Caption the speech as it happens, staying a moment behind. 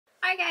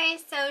Hi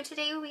guys, so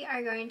today we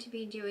are going to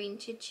be doing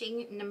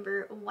CHING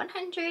number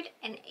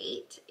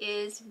 108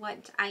 is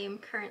what I am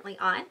currently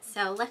on.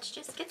 So let's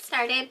just get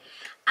started.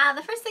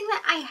 The first thing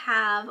that I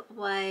have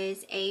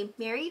was a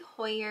Mary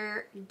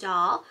Hoyer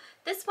doll.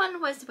 This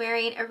one was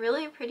wearing a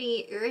really pretty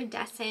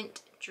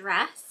iridescent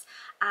dress.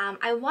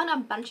 I won a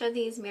bunch of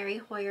these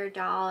Mary Hoyer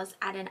dolls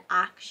at an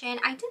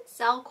auction. I did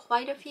sell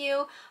quite a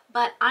few,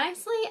 but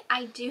honestly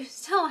I do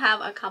still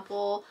have a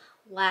couple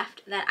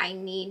left that I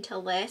need to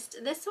list.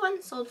 This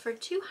one sold for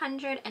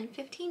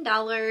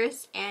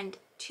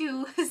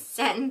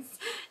 $215.02.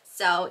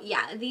 So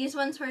yeah, these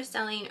ones were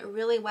selling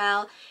really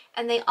well,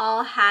 and they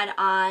all had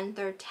on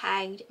their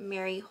tagged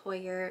Mary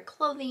Hoyer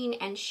clothing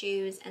and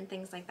shoes and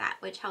things like that,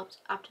 which helped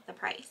up the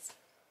price.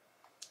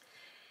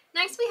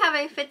 Next we have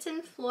a Fitz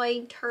 &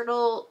 Floyd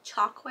Turtle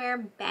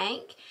Chalkware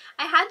Bank.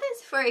 I had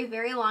this for a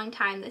very long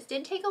time. This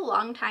did take a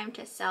long time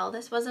to sell.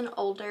 This was an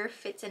older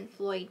Fitz &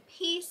 Floyd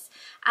piece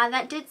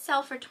that did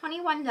sell for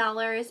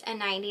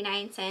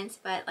 $21.99,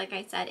 but like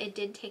I said, it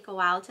did take a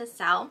while to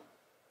sell.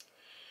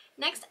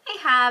 Next I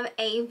have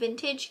a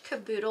vintage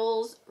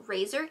Caboodles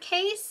razor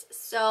case.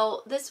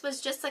 So this was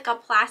just like a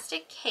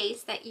plastic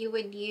case that you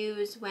would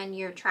use when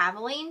you're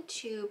traveling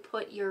to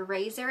put your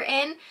razor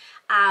in.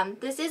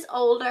 This is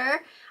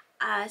older.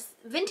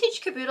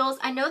 Vintage Caboodles,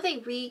 I know they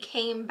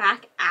came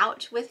back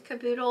out with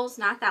Caboodles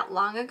not that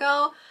long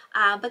ago,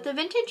 but the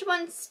vintage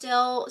ones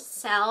still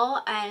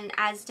sell, and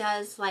as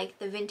does like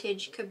the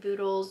vintage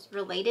Caboodles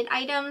related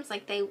items.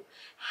 Like they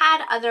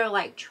had other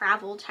like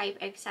travel type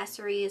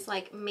accessories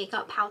like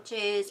makeup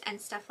pouches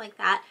and stuff like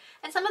that,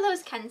 and some of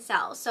those can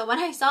sell. So when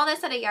I saw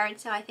this at a yard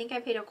sale, I think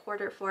I paid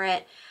 $1 for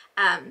it.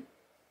 It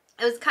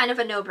was kind of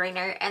a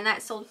no-brainer, and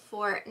that sold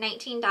for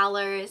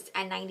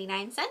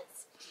 $19.99.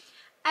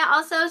 I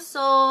also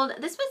sold,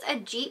 this was a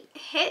Jeep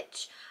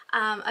hitch,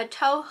 a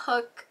tow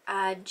hook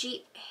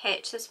Jeep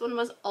hitch. This one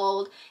was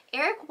old.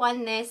 Eric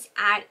won this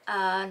at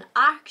an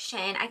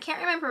auction. I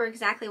can't remember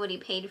exactly what he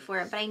paid for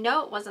it, but I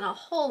know it wasn't a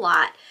whole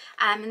lot,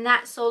 and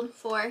that sold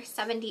for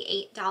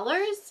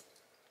 $78.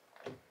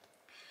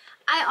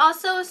 I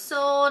also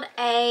sold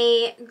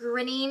a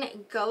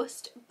grinning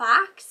ghost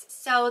box.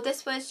 So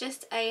this was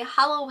just a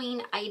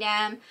Halloween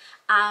item,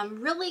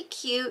 really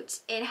cute.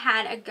 It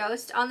had a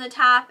ghost on the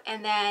top,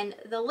 and then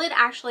the lid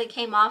actually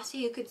came off so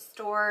you could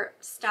store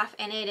stuff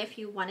in it if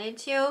you wanted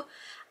to.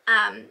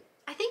 I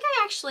think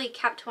I actually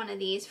kept one of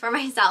these for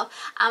myself.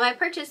 I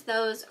purchased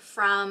those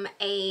from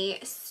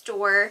a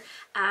store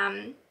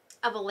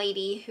of a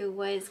lady who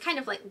was kind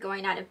of like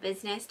going out of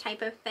business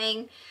type of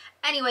thing.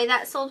 Anyway,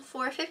 that sold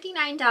for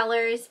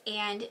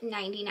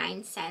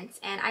 $59.99,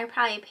 and I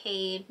probably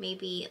paid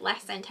maybe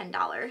less than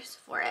 $10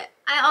 for it.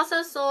 I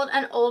also sold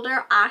an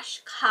older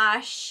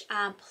Oshkosh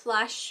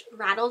plush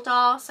rattle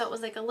doll. So it was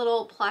like a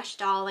little plush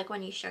doll, like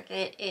when you shook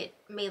it, it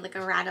made like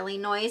a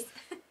rattling noise.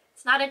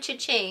 It's not a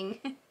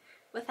cha-ching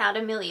without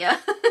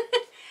Amelia.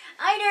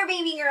 Hi there,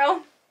 baby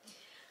girl.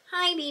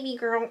 Hi, baby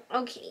girl.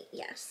 Okay,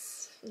 yes.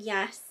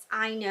 Yes,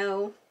 I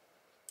know.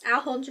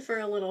 I'll hold you for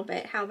a little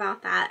bit. How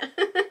about that?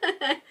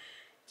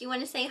 Do you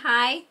want to say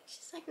hi?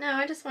 She's like, no,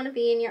 I just want to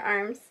be in your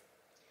arms.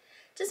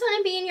 Just want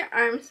to be in your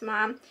arms,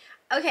 Mom.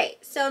 Okay,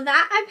 so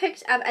that I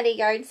picked up at a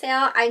yard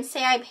sale. I'd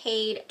say I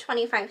paid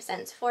 25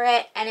 cents for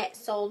it, and it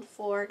sold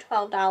for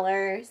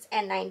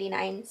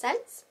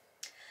 $12.99.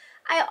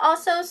 I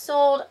also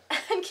sold,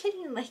 I'm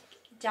getting like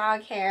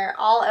dog hair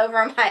all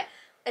over my,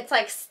 it's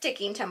like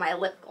sticking to my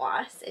lip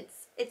gloss.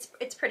 It's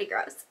pretty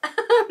gross.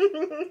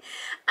 The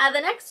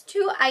next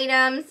two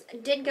items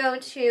did go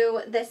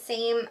to the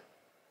same,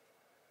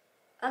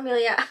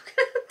 Amelia, I'm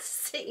gonna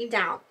sit you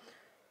down.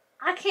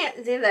 I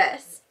can't do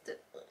this.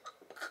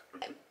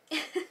 The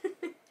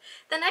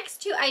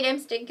next two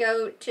items did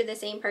go to the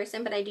same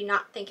person, but I do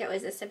not think it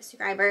was a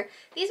subscriber.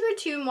 These were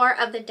two more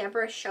of the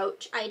Deborah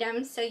Shoach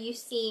items. So you've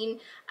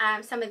seen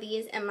some of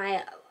these in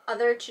my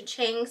other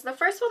cha-chings. The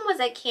first one was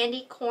a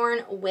candy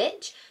corn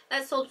witch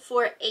that sold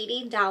for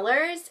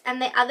 $80,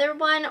 and the other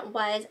one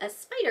was a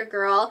spider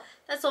girl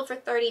that sold for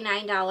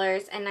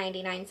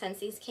 $39.99.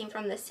 These came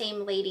from the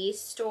same lady's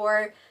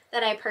store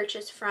that I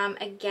purchased from.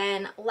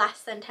 Again,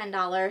 less than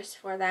 $10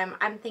 for them.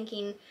 I'm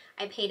thinking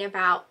I paid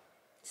about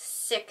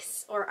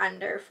 $6 or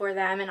under for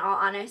them, in all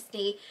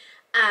honesty.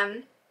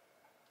 And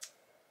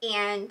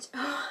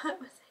what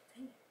was I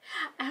saying?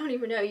 I don't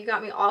even know. You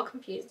got me all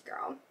confused,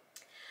 girl.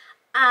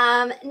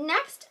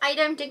 Next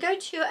item did go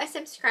to a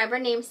subscriber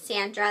named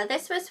Sandra.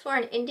 This was for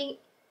an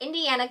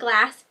Indiana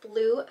glass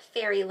blue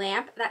fairy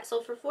lamp that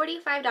sold for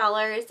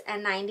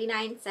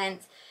 $45.99, and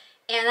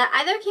that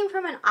either came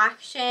from an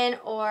auction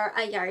or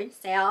a yard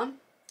sale.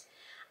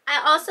 I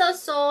also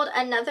sold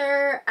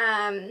another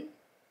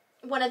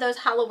one of those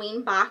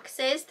Halloween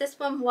boxes. This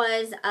one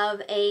was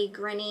of a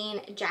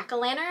grinning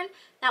jack-o'-lantern.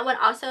 That one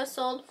also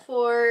sold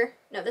for,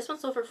 no, this one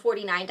sold for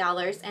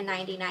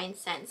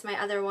 $49.99.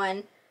 My other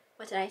one,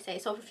 what did I say,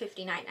 sold for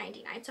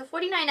 $59.99. So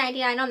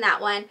 $49.99 on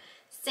that one.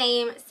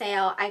 Same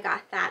sale I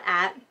got that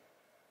at.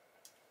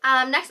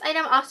 Next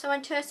item also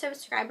went to a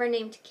subscriber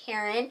named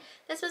Karen.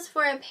 This was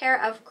for a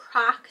pair of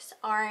Crocs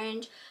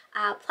orange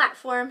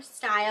platform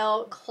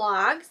style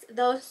clogs.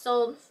 Those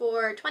sold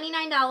for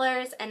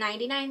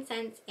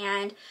 $29.99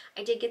 and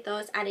I did get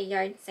those at a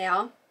yard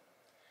sale.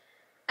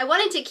 I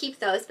wanted to keep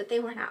those, but they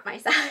were not my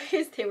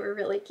size. They were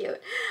really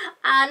cute.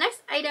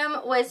 Next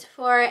item was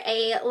for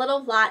a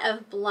little lot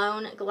of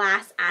blown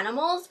glass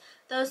animals.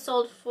 Those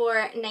sold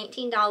for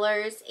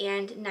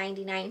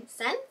 $19.99.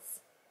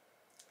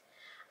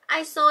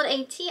 I sold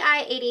a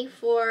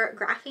TI-84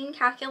 graphing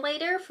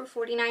calculator for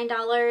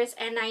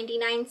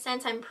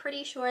 $49.99. I'm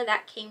pretty sure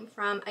that came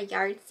from a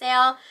yard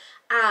sale.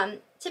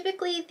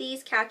 Typically,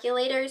 these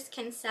calculators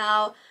can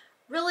sell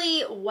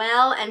really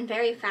well and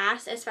very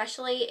fast,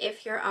 especially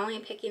if you're only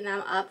picking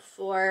them up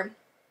for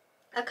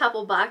a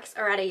couple bucks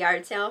or at a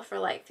yard sale for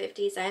like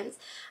 50 cents.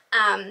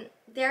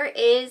 There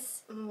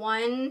is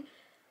one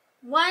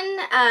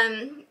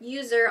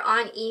user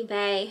on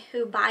eBay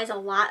who buys a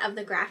lot of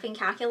the graphing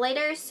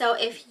calculators, so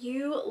if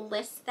you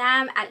list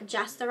them at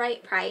just the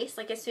right price,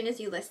 like as soon as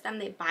you list them,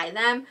 they buy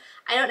them.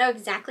 I don't know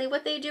exactly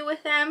what they do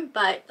with them,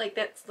 but like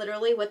that's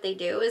literally what they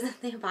do, is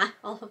that they buy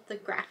all of the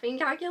graphing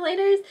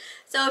calculators.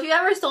 So if you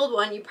ever sold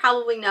one, you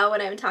probably know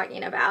what I'm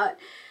talking about.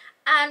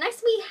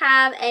 Next we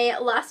have a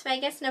Las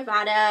Vegas,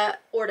 Nevada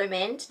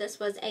ornament. This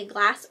was a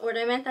glass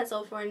ornament that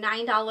sold for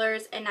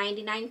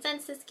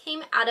 $9.99. This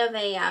came out of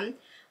a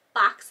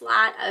box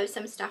lot of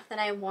some stuff that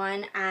I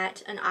won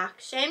at an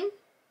auction.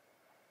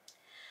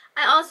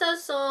 I also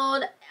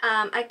sold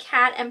a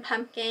cat and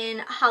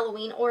pumpkin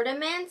Halloween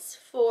ornaments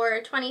for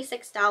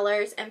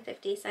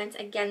 $26.50.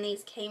 Again,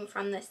 these came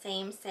from the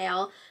same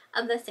sale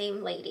of the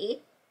same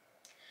lady.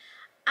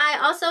 I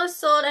also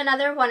sold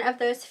another one of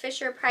those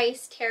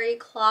Fisher-Price terry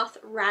cloth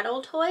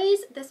rattle toys.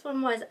 This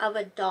one was of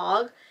a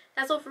dog.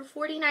 That sold for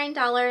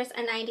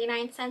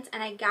 $49.99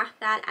 and I got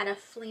that at a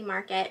flea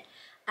market.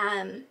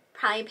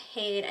 Probably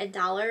paid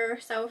 $1 or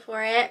so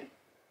for it.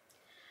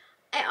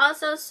 I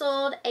also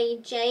sold a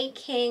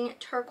King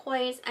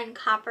turquoise and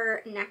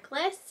copper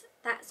necklace.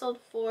 That sold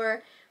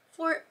for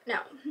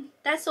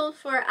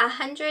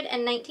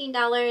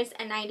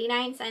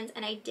 $119.99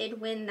 and I did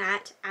win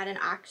that at an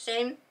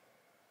auction.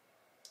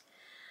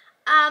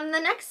 The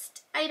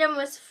next item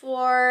was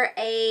for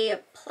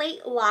a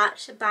plate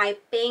lot by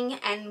Bing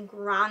and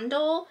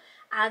Grondel.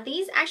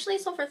 These actually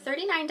sold for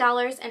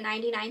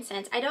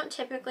 $39.99. I don't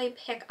typically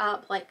pick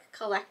up like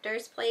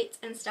collector's plates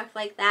and stuff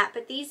like that,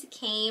 but these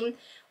came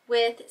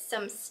with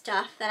some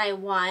stuff that I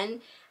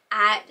won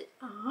at,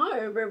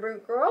 hi baby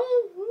girl,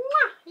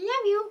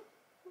 love you,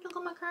 look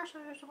at my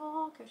kisses,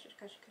 oh kisses,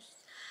 kisses,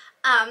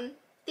 kisses.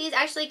 These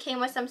actually came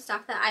with some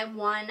stuff that I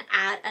won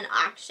at an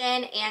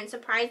auction, and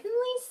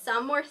surprisingly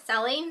some were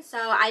selling,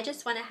 so I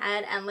just went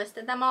ahead and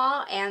listed them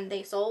all and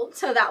they sold,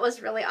 so that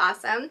was really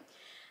awesome.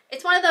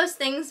 It's one of those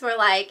things where,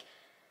 like,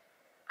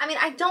 I mean,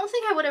 I don't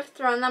think I would have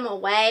thrown them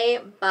away,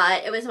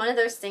 but it was one of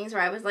those things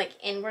where I was like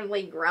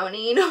inwardly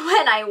groaning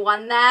when I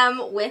won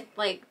them with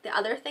like the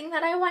other thing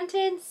that I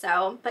wanted.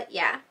 So, but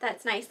yeah,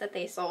 that's nice that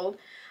they sold.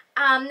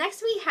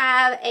 Next we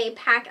have a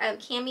pack of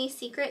Cami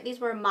Secret.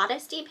 These were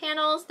modesty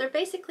panels. They're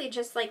basically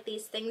just like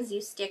these things you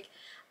stick,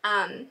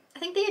 I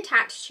think they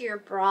attach to your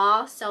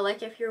bra. So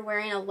like if you're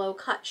wearing a low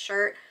cut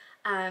shirt,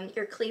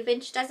 your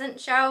cleavage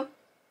doesn't show.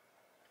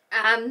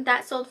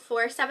 That sold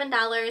for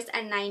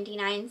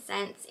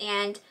 $7.99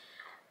 and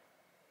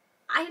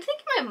I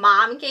think my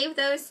mom gave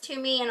those to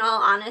me in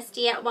all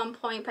honesty at one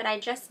point, but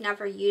I just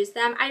never used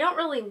them. I don't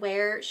really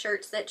wear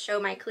shirts that show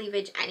my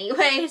cleavage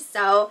anyway,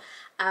 so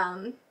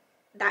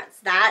that's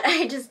that.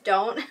 I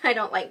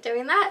don't like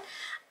doing that.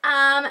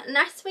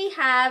 Next we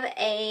have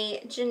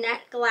a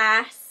Jeanette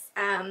Glass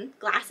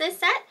glasses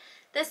set.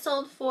 This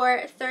sold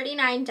for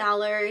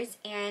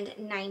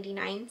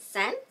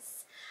 $39.99.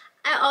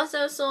 I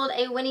also sold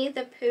a Winnie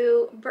the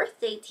Pooh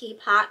birthday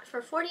teapot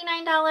for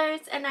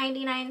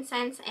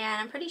 $49.99, and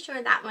I'm pretty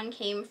sure that one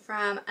came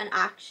from an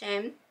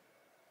auction.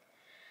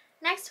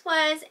 Next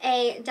was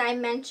a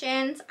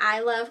Dimensions I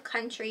Love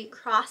Country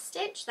cross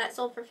stitch that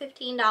sold for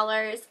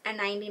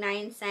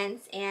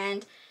 $15.99,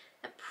 and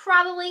that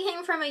probably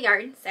came from a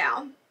yard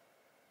sale.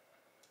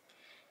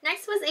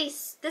 Next was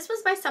this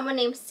was by someone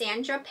named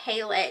Sandra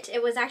Palet.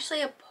 It was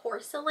actually a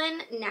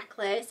porcelain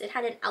necklace. It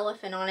had an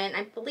elephant on it, and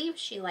I believe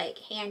she like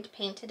hand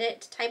painted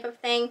it type of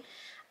thing.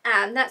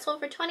 That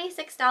sold for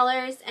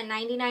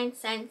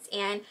 $26.99,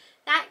 and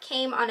that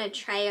came on a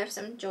tray of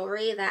some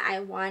jewelry that I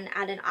won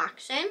at an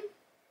auction.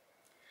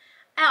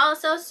 I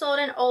also sold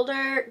an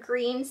older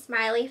green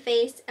smiley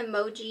face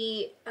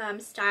emoji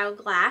style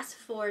glass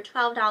for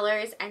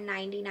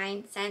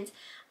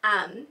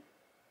 $12.99.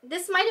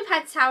 This might have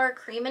had sour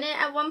cream in it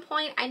at one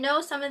point. I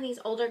know some of these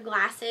older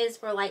glasses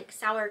were like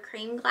sour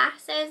cream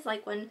glasses,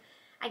 like when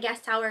I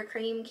guess sour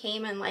cream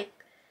came in like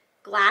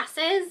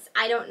glasses.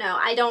 I don't know.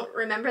 I don't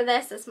remember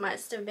this. This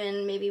must have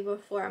been maybe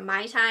before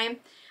my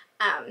time.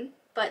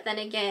 But then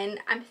again,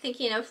 I'm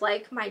thinking of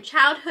like my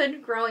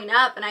childhood growing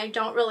up, and I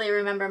don't really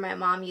remember my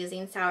mom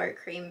using sour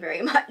cream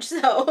very much,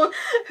 so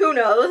who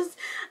knows.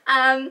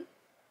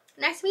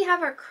 Next we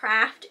have our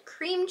Kraft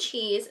cream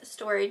cheese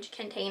storage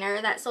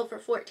container that sold for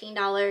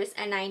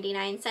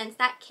 $14.99.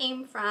 That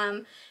came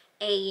from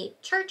a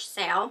church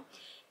sale.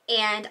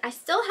 And I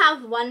still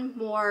have one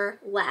more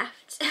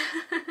left,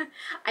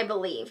 I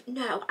believe.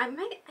 No, I'm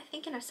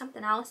thinking of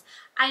something else.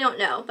 I don't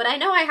know, but I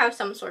know I have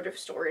some sort of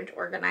storage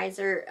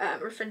organizer,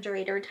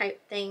 refrigerator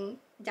type thing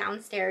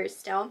downstairs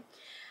still.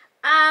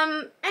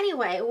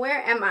 Anyway,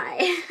 where am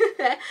I?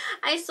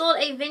 I sold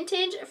a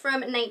vintage from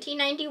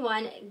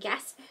 1991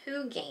 Guess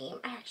Who game.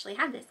 I actually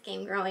had this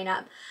game growing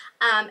up.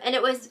 And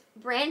it was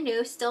brand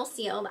new, still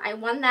sealed. I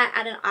won that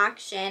at an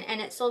auction and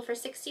it sold for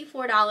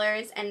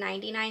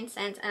 $64.99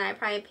 and I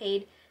probably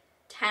paid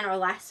 10 or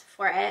less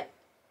for it.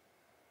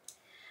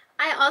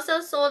 I also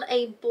sold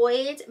a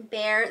Boyd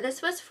Bear.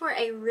 This was for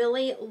a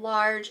really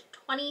large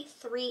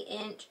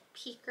 23-inch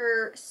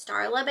Peaker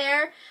Starla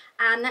Bear.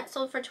 That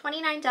sold for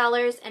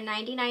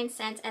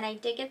 $29.99 and I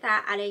did get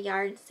that at a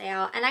yard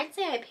sale and I'd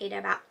say I paid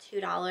about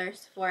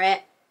 $2 for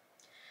it.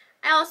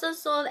 I also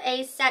sold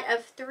a set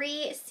of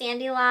 3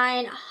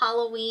 Sandyline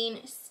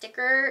Halloween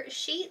sticker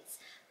sheets.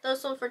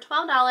 Those sold for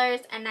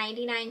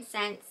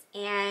 $12.99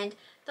 and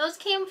those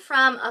came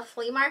from a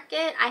flea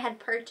market. I had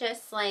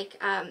purchased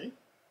like a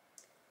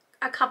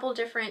couple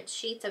different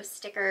sheets of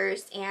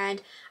stickers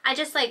and I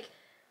just like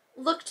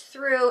looked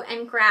through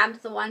and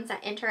grabbed the ones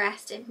that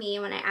interested me.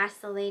 When I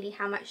asked the lady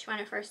how much she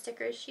wanted for her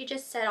stickers, she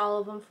just said all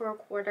of them for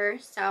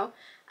 $0.25. So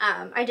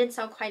I did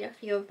sell quite a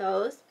few of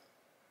those.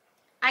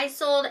 I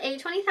sold a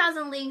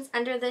 20,000 Leagues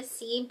Under the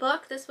Sea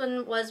book. This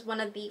one was one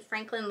of the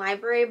Franklin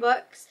Library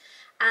books.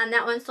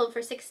 That one sold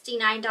for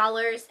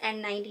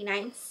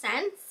 $69.99.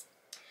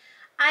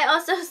 I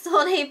also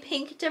sold a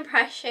Pink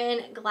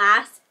Depression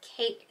glass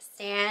cake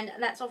stand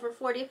that sold for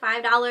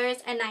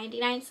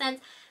 $45.99.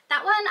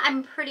 That one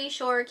I'm pretty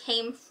sure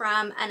came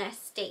from an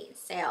estate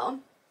sale.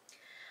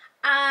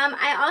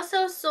 I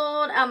also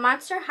sold a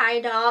Monster High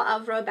doll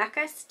of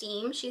Rebecca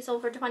Steam. She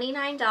sold for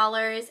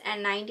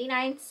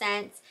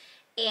 $29.99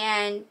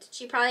 and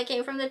she probably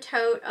came from the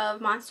tote of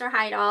Monster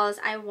High dolls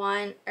I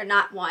won, or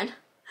not won,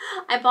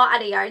 I bought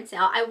at a yard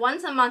sale. I won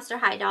some Monster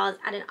High dolls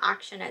at an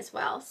auction as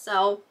well.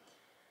 So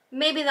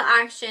maybe the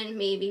auction,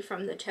 maybe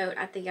from the tote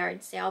at the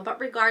yard sale. But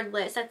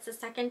regardless, that's the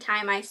second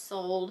time I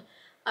sold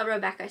a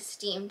Rebecca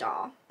Steam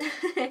doll.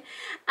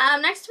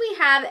 Next we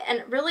have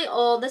a really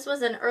old, this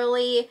was an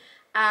early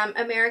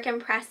American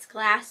pressed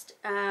glass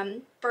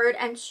bird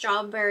and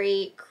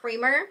strawberry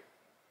creamer.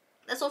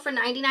 This sold for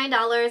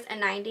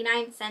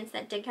 $99.99.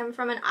 That did come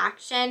from an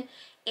auction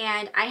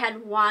and I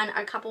had won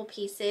a couple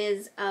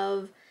pieces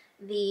of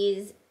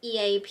these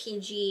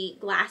EAPG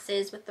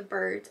glasses with the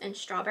birds and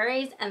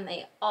strawberries and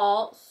they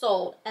all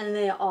sold, and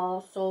they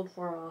all sold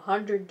for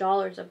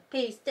 $100 a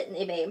piece, didn't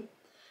they, babe?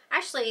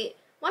 Actually,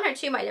 one or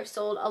two might have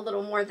sold a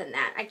little more than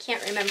that. I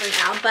can't remember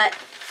now, but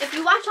if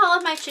you watch all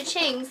of my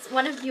cha-chings,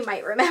 one of you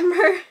might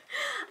remember.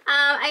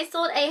 I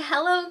sold a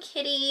Hello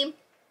Kitty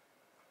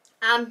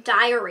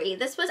diary.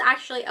 This was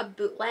actually a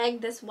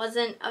bootleg. This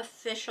wasn't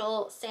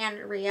official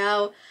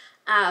Sanrio.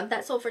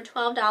 That sold for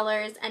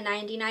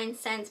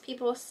 $12.99.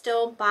 People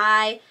still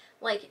buy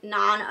like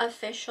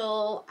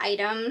non-official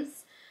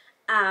items.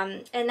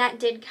 And that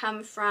did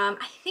come from,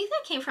 I think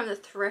that came from the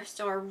thrift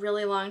store a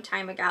really long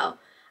time ago.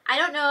 I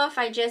don't know if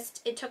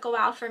it took a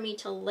while for me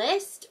to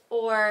list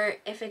or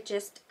if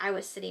I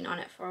was sitting on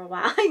it for a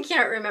while. I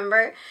can't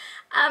remember.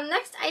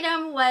 Next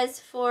item was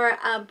for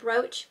a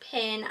brooch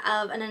pin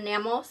of an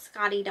enamel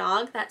Scotty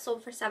dog that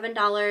sold for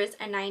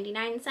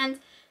 $7.99.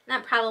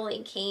 That probably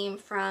came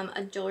from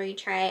a jewelry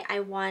tray I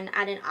won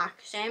at an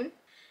auction.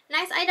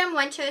 Next item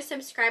went to a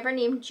subscriber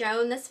named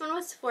Joan. This one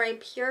was for a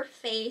pure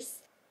face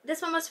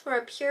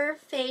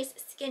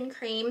skin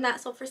cream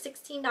that sold for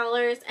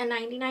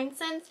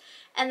 $16.99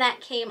 and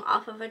that came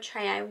off of a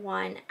tray I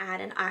won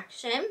at an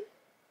auction.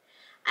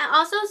 I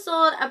also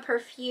sold a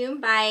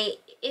perfume by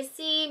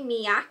Issey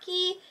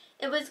Miyake.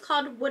 It was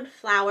called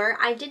Woodflower.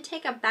 I did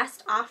take a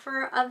best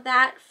offer of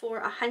that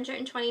for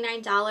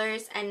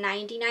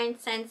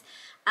 $129.99.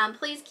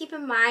 Please keep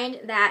in mind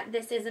that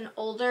this is an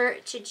older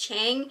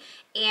cha-ching,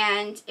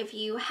 and if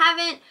you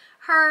haven't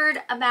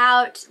heard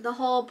about the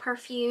whole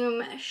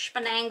perfume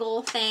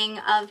spanangle thing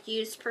of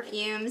used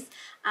perfumes,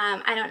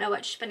 I don't know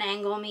what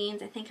spanangle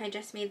means. I think I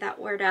just made that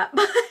word up,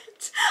 but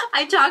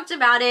I talked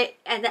about it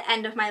at the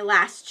end of my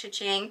last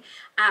cha-ching.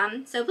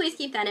 So please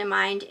keep that in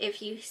mind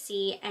if you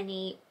see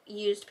any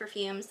used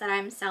perfumes that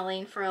I'm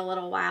selling for a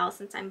little while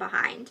since I'm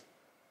behind.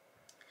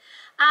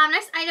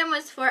 Next item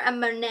was for a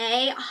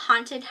Monet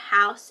Haunted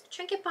House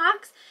trinket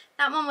box.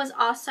 That one was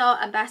also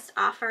a best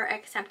offer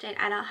accepted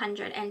at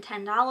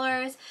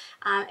 $110.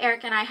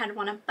 Eric and I had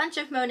won a bunch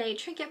of Monet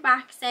trinket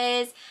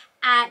boxes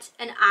at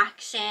an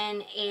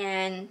auction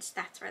and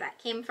that's where that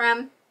came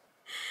from.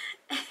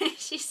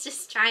 She's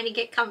just trying to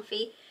get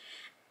comfy.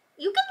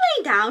 You can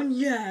lay down.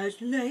 Yes,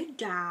 lay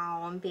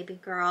down, baby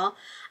girl.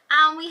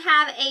 We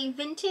have a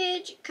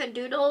vintage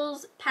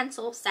Cadoodles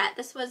pencil set.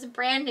 This was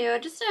brand new,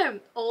 just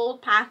an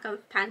old pack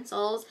of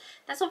pencils.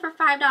 That sold for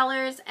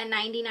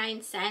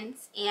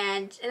 $5.99,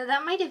 and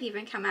that might have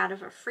even come out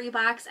of a free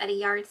box at a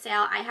yard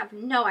sale. I have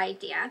no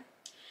idea.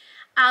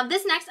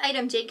 This next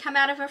item did come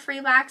out of a free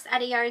box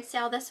at a yard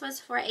sale. This was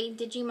for a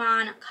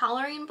Digimon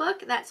coloring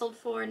book that sold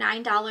for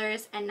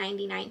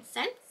 $9.99.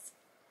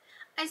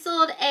 I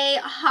sold a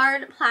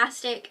hard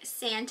plastic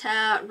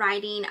Santa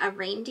riding a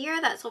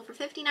reindeer that sold for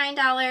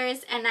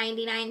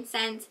 $59.99.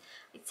 I'd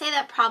say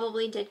that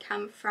probably did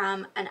come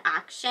from an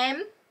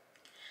auction.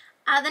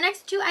 The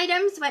next two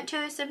items went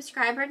to a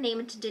subscriber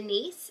named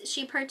Denise.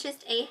 She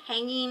purchased a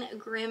hanging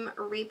Grim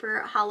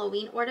Reaper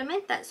Halloween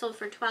ornament that sold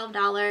for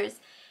 $12.99.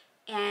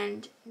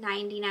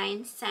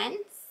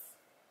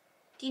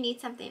 Do you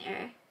need something,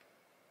 Eric?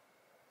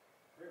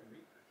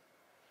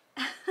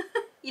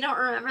 You don't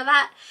remember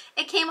that?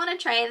 It came on a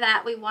tray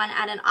that we won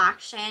at an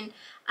auction.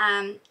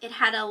 It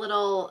had a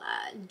little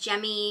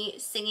Jemmy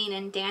singing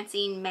and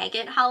dancing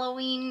maggot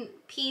Halloween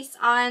piece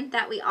on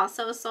that we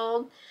also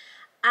sold.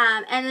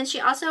 And then she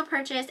also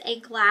purchased a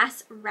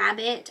glass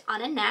rabbit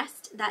on a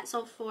nest that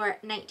sold for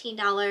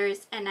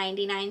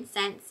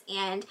 $19.99.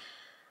 And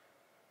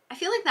I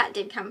feel like that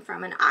did come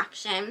from an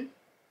auction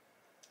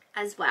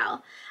as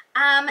well.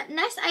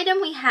 Next item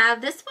we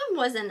have, this one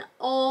was an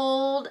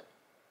old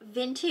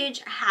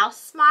vintage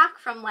house smock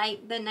from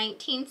like the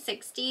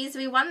 1960s.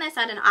 We won this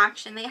at an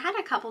auction. They had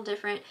a couple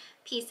different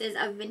pieces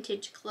of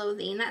vintage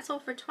clothing that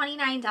sold for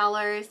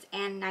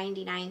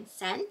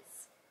 $29.99.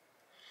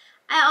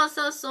 I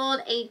also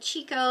sold a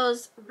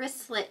Chico's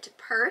wristlet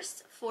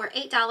purse for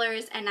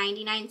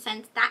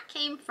 $8.99. That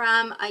came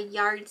from a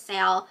yard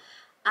sale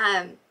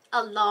a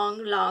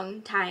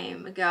long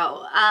time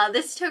ago.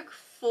 This took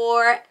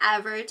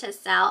forever to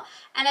sell,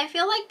 and I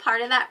feel like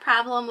part of that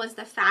problem was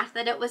the fact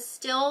that it was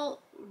still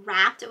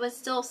wrapped, it was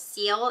still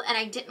sealed, and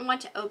I didn't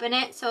want to open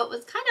it, so it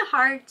was kind of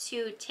hard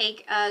to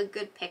take a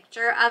good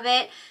picture of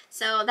it.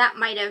 So that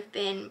might have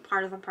been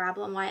part of the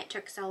problem why it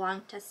took so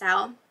long to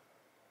sell.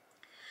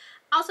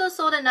 Also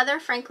sold another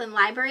Franklin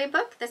Library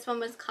book. This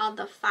one was called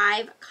The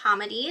 5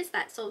 Comedies.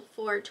 That sold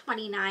for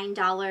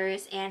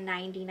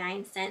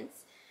 $29.99.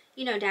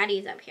 You know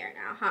Daddy's up here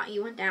now, huh?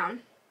 You went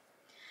down.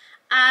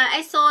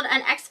 I sold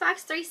an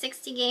Xbox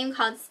 360 game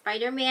called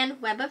Spider-Man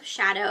Web of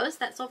Shadows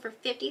that sold for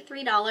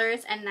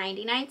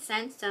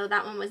 $53.99. So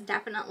that one was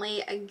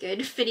definitely a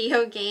good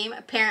video game,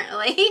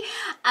 apparently.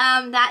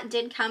 That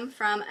did come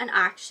from an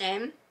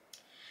auction.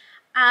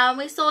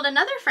 We sold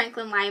another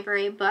Franklin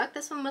Library book.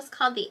 This one was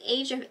called The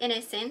Age of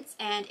Innocence,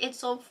 and it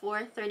sold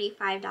for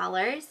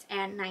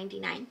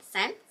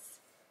 $35.99.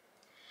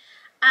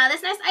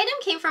 This next item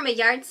came from a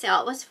yard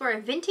sale. It was for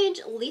a vintage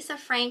Lisa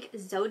Frank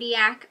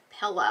Zodiac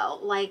pillow.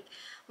 Like,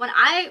 when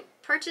I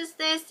purchased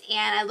this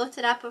and I looked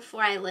it up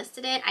before I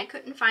listed it, I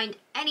couldn't find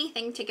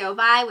anything to go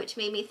by, which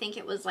made me think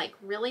it was like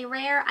really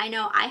rare. I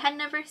know I had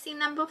never seen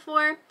them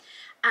before,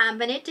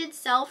 but it did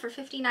sell for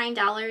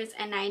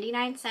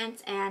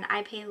 $59.99, and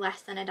I paid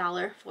less than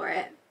 $1 for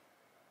it.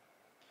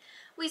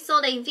 We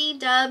sold a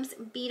V-Dubs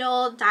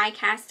Beetle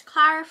die-cast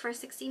car for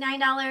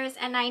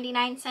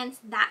 $69.99.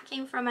 That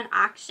came from an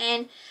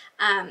auction.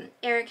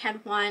 Eric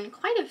had won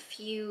quite a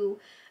few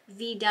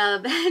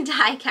V-Dub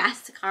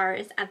die-cast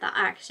cars at the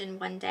auction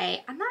one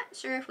day. I'm not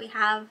sure if we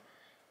have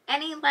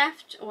any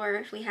left or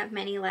if we have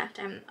many left.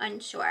 I'm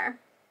unsure.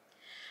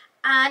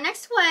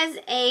 Next was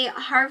a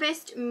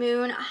Harvest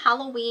Moon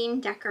Halloween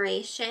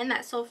decoration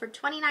that sold for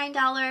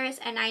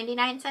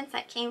 $29.99.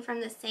 That came from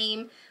the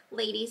same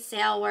ladies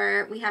sale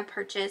where we had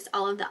purchased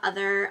all of the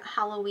other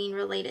Halloween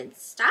related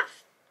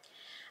stuff.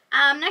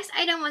 Next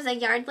item was a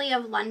Yardley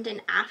of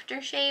London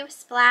aftershave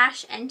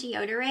splash and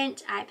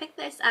deodorant. I picked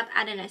this up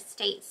at an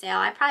estate sale.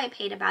 I probably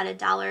paid about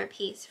 $1 a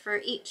piece for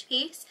each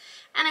piece,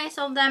 and I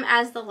sold them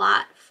as the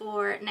lot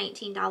for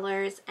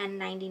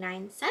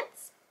 $19.99.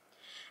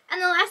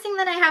 And the last thing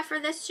that I have for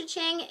this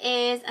cha-ching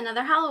is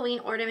another Halloween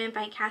ornament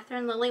by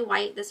Catherine Lily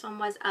White. This one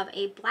was of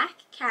a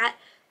black cat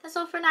that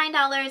sold for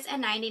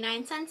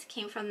 $9.99.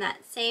 Came from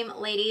that same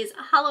ladies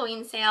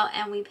Halloween sale,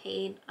 and we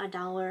paid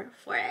 $1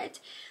 for it.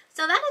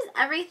 So that is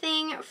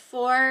everything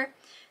for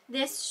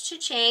this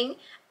cha-ching.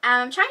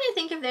 I'm trying to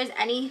think if there's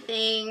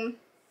anything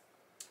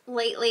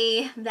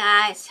lately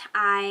that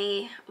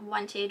I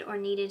wanted or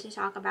needed to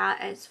talk about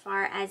as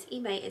far as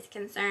eBay is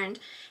concerned,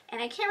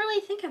 and I can't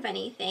really think of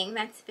anything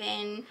that's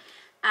been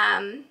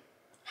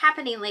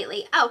happening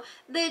lately. Oh,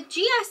 the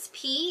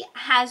GSP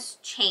has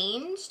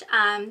changed.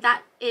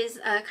 That is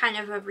a kind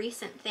of a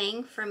recent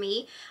thing for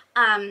me.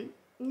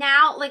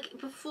 Now, like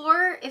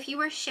before, if you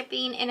were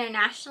shipping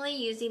internationally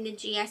using the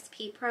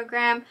GSP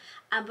program,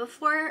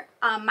 before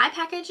my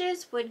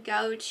packages would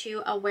go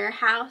to a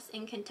warehouse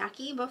in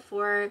Kentucky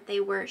before they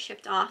were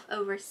shipped off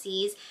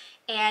overseas,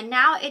 and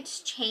now it's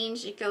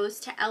changed. It goes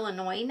to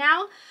Illinois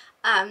now.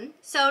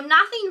 So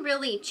nothing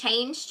really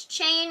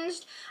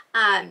changed,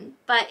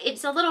 but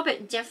it's a little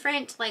bit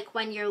different. Like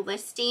when you're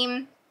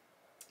listing,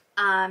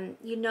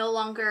 you no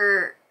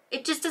longer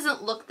it just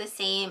doesn't look the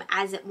same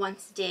as it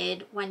once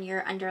did when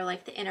you're under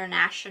like the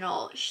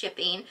international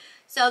shipping.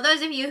 So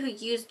those of you who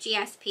use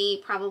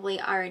GSP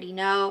probably already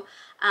know.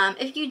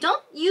 If you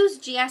don't use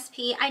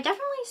GSP, I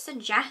definitely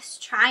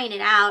suggest trying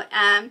it out.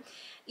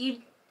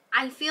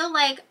 I feel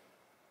like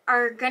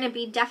are going to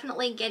be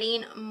definitely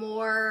getting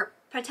more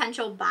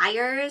potential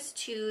buyers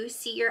to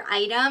see your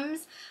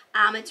items.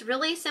 It's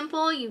really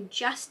simple. You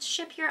just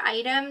ship your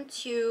item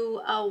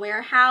to a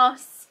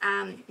warehouse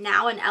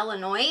now in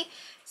Illinois.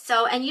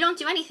 So, and you don't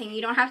do anything.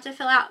 You don't have to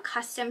fill out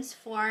customs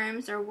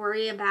forms or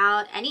worry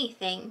about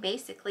anything,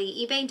 basically.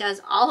 eBay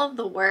does all of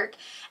the work.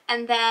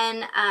 And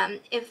then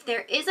if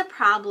there is a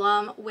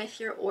problem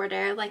with your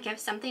order, like if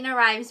something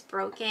arrives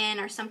broken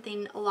or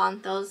something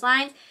along those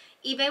lines,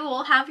 eBay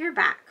will have your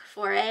back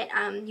for it.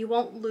 You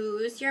won't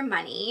lose your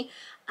money.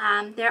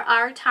 There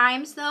are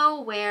times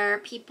though where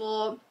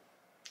people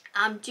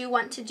do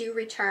want to do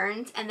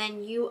returns, and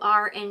then you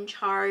are in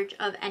charge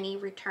of any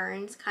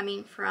returns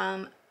coming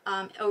from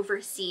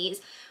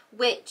overseas,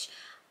 which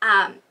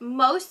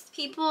most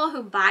people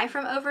who buy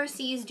from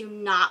overseas do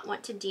not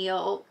want to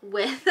deal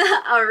with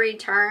a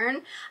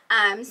return.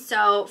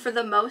 So for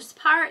the most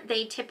part,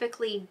 they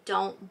typically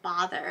don't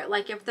bother.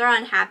 Like if they're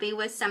unhappy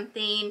with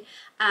something,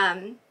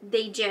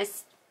 they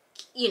just,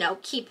 you know,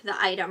 keep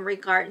the item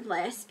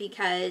regardless,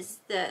 because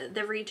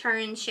the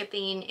return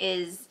shipping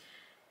is,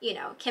 you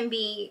know, can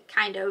be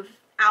kind of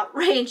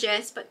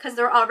outrageous, but because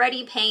they're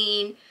already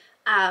paying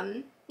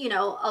you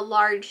know, a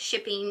large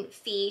shipping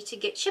fee to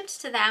get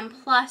shipped to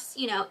them, plus,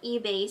 you know,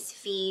 eBay's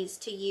fees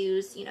to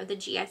use, you know, the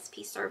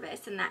GSP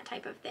service and that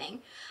type of thing.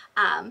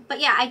 But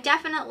yeah, I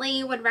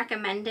definitely would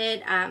recommend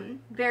it.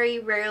 Very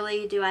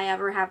rarely do I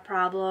ever have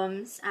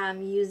problems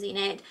using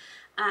it.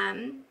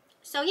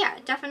 So yeah,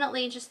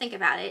 definitely just think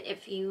about it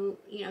if you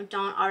know,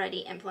 don't already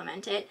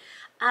implement it.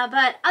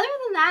 But other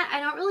than that,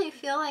 I don't really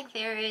feel like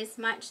there is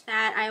much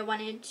that I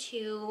wanted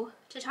to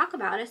talk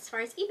about as far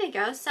as eBay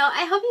goes. So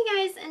I hope you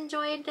guys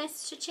enjoyed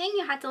this cha-ching.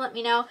 You have to let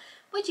me know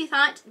what you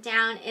thought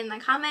down in the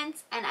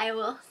comments, and I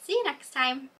will see you next time.